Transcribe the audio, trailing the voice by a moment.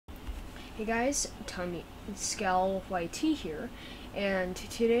Hey guys, Tony Scal YT here, and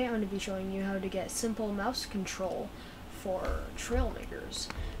today I'm going to be showing you how to get simple mouse control for trailmakers.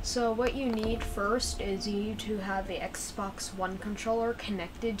 So what you need first is you need to have the Xbox One controller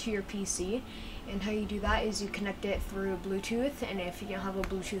connected to your PC, and how you do that is you connect it through Bluetooth, and if you don't have a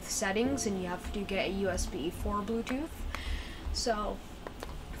Bluetooth settings, then you have to get a USB for Bluetooth. So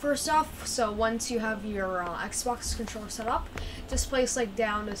first off, once you have your Xbox controller set up, just place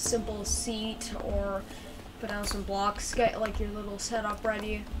down a simple seat or put down some blocks, get your little setup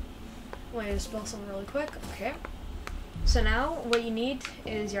ready. Let me just build something really quick. Okay. So now what you need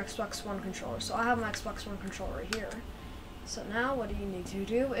is your Xbox One controller. So I have my Xbox One controller right here. So now what you need to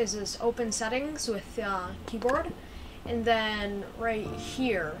do is just open settings with keyboard, and then right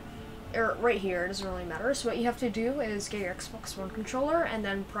here, it doesn't really matter. So what you have to do is get your Xbox One controller and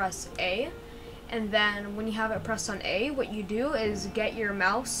then press A. And then when you have it pressed on A, what you do is get your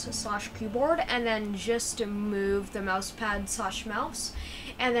mouse/keyboard and then just move the mouse pad/mouse.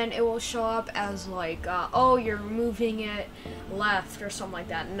 And then it will show up as oh, you're moving it left or something like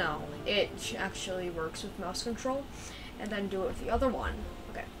that. No, it actually works with mouse control. And then do it with the other one.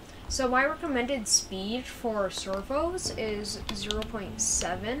 Okay. So my recommended speed for servos is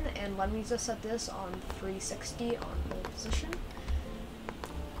 0.7, and let me just set this on 360 on hold position.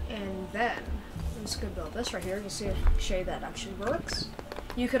 And then I'm just gonna build this right here just to show you that actually works.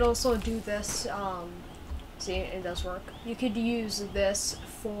 You could also do this, see, it does work. You could use this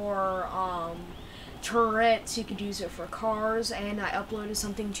for turrets, you could use it for cars, and I uploaded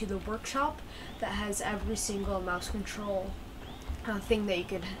something to the workshop that has every single mouse control thing that you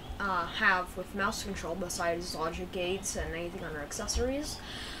could have with mouse control besides logic gates and anything under accessories.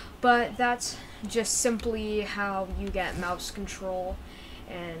 But that's just simply how you get mouse control,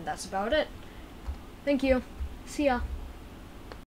 and that's about it. Thank you. See ya.